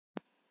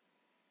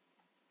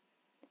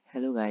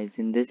Hello guys,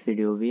 in this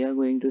video we are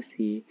going to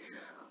see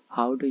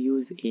how to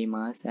use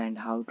Amass and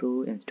how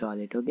to install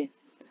it. Okay,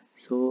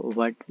 so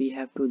what we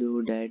have to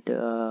do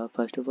that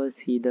first of all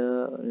see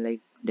the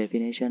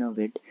definition of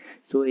it.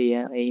 So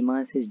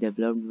Amass is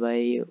developed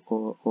by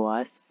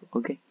OWASP.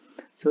 Okay,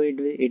 so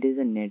it is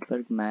a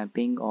network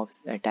mapping of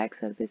attack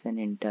surface and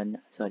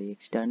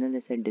external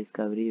asset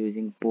discovery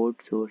using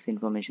port source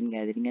information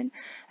gathering and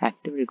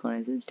active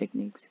reconnaissance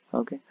techniques.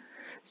 Okay,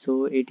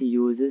 so it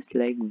uses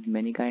like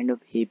many kind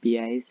of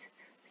APIs,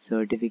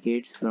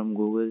 certificates from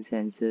Google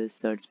Sensors,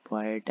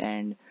 CertSpot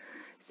and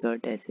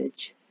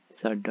CertSH,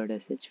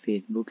 Cert.sh,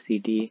 Facebook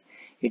CT.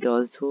 It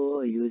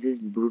also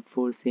uses brute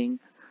forcing,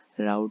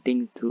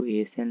 routing through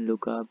ASN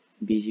lookup,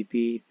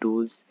 BGP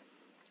tools,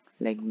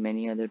 like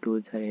many other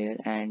tools are here,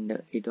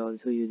 and it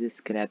also uses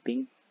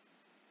scrapping.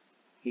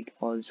 It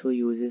also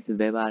uses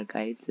web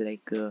archives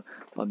like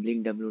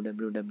public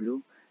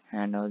www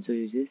and also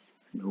uses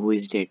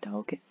whois data.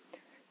 Okay,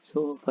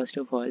 so first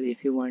of all,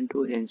 if you want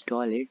to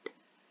install it,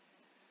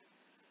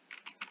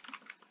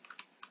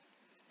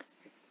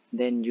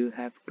 then you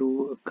have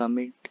to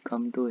come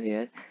to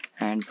here,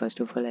 and first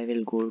of all I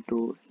will go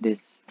to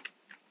this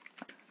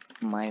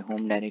my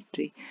home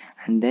directory,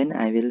 and then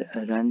I will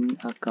run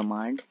a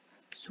command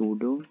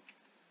sudo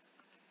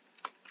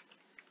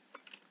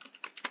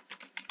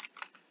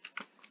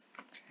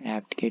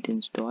apt-get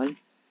install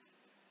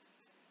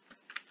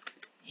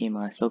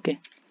Amass. Okay,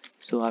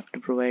 so after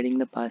providing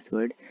the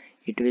password,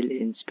 it will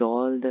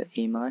install the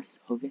Amass.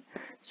 Okay,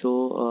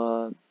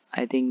 so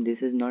I think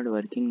this is not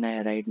working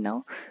right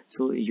now,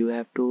 so you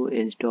have to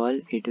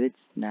install it with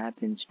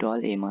snap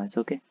install Amass.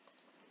 Okay,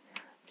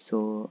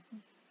 so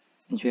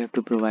you have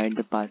to provide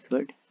the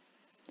password,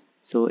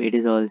 so it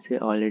is also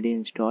already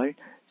installed.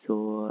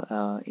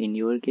 So in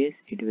your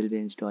case it will be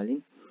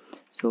installing.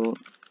 So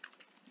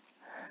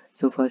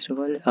first of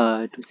all,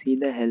 to see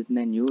the help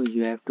menu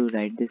you have to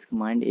write this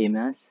command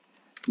amass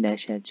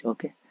 -h.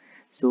 Okay,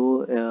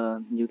 so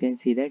you can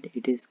see that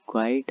it is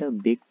quite a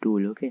big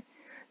tool. Okay,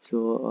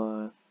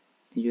 so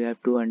you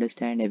have to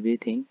understand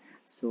everything.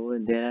 So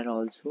there are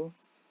also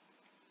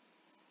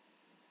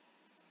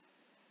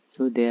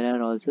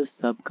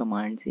sub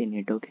commands in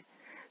it. Okay,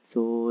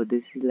 so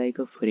this is like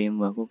a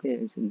framework.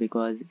 Okay,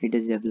 because it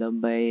is developed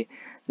by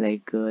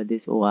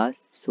this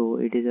OWASP, so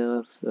it is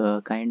a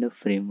kind of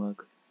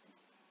framework.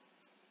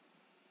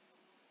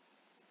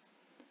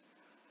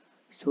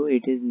 So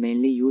it is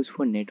mainly used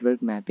for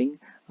network mapping,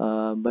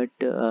 but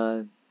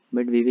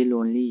we will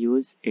only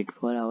use it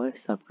for our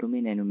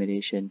subdomain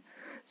enumeration.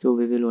 So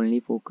we will only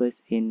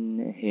focus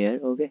in here.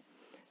 Okay,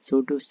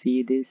 so to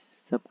see this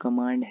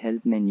subcommand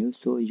help menu,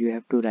 so you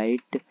have to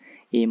write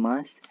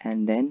amass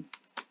and then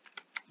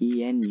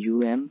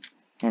enum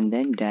and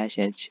then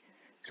 -h.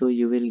 So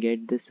you will get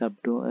the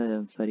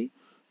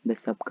the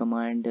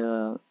subcommand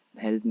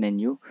help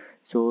menu.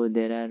 So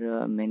there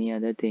are many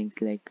other things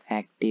like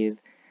active,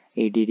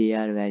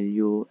 ADDR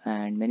value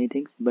and many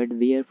things, but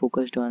we are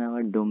focused on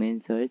our domain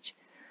search.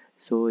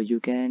 So you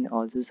can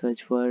also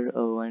search for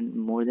one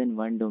more than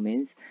one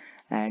domains,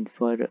 and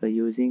for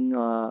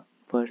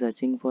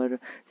searching for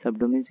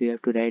subdomains you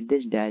have to write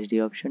this -d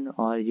option,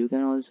 or you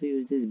can also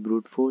use this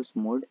brute force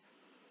mode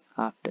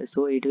after, so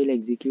it will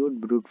execute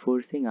brute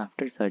forcing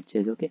after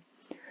searches. Okay,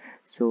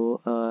 so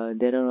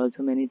there are also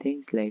many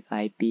things like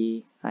IP,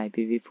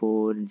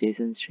 IPv4,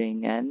 JSON string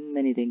and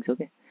many things.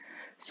 Okay,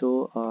 so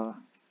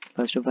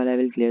first of all I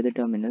will clear the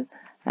terminal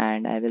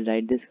and I will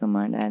write this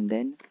command, and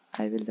then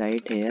I will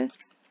write here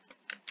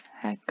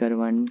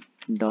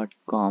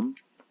hacker1.com.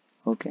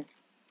 Okay,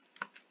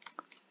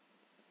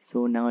 so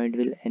now it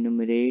will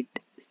enumerate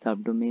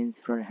subdomains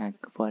for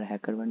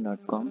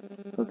hacker1.com.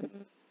 Okay,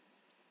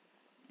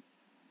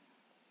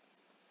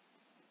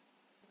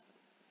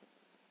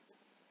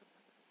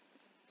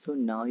 so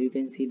now you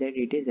can see that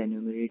it is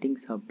enumerating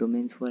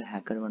subdomains for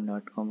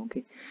hacker1.com.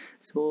 Okay,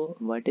 so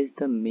what is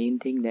the main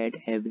thing, that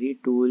every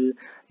tool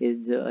is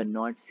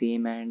not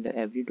same and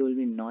every tool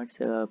will not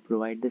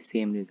provide the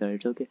same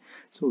results. Okay,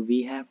 so we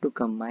have to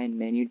combine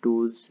many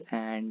tools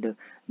and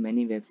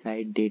many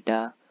website data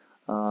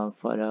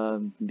for a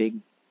big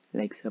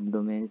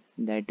subdomains,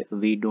 that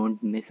we don't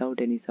miss out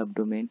any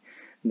subdomain,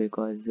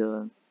 because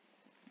uh,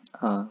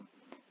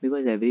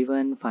 because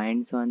everyone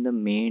finds on the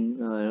main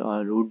or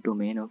root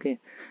domain. Okay,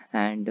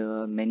 and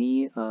many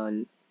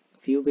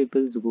few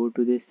peoples go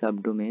to this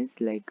subdomains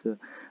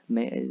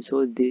so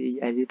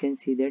as you can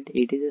see that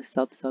it is a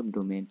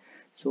subdomain.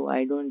 So I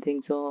don't think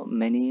so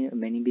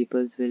many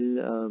peoples will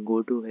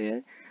go to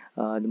here.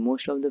 The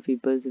most of the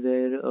peoples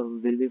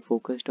will be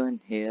focused on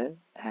here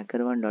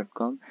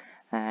hacker1.com,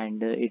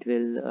 and it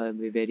will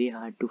be very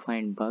hard to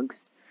find bugs.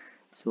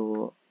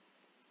 So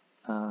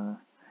uh,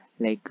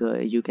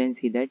 you can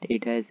see that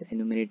it has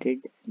enumerated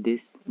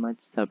this much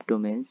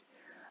subdomains.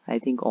 I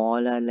think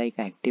all are like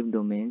active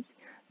domains,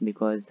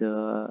 because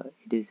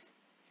it is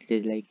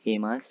like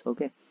Amass.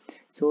 Okay,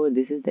 so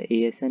this is the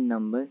ASN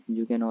number.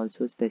 You can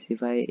also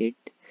specify it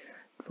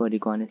for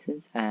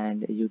reconnaissance,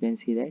 and you can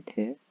see that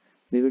here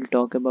we will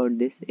talk about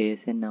this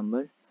ASN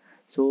number.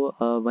 So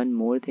one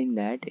more thing,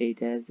 that it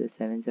has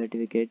 7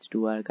 certificates,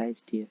 2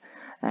 archives here,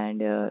 and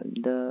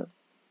the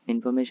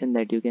information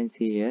that you can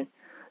see here.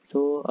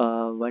 So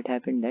what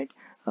happened that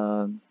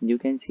you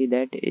can see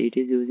that it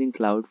is using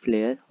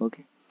Cloudflare,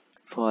 okay,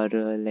 for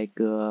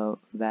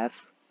WAF,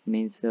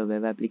 means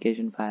web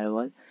application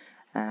firewall,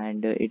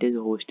 and it is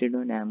hosted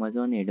on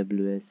Amazon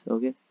AWS,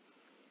 okay.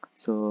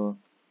 So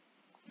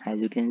as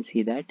you can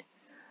see that,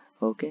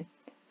 okay.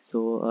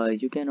 So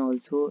you can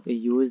also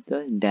use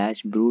the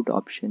dash brute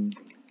option.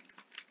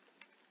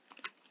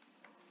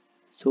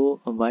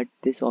 So what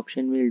this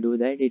option will do,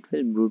 that it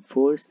will brute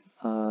force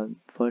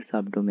for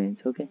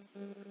subdomains, okay.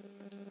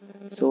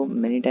 So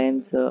many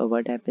times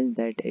what happens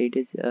that it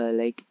is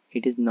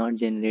it is not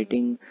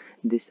generating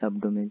the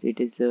subdomains,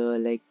 it is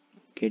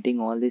getting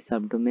all the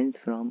subdomains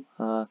from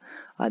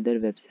other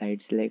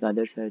websites, like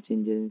other search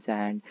engines,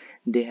 and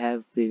they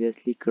have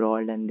previously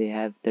crawled and they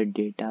have the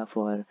data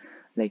for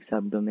like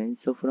subdomains.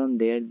 So from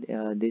there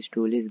this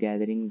tool is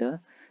gathering the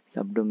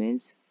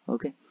subdomains,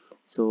 okay.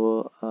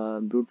 So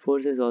brute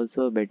force is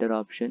also a better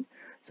option,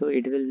 so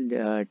it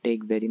will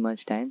take very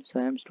much time, so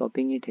I am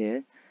stopping it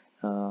here.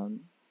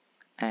 um,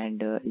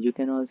 and you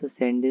can also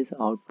send this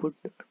output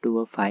to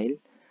a file,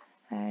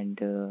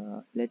 and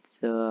let's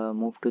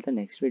move to the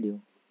next video.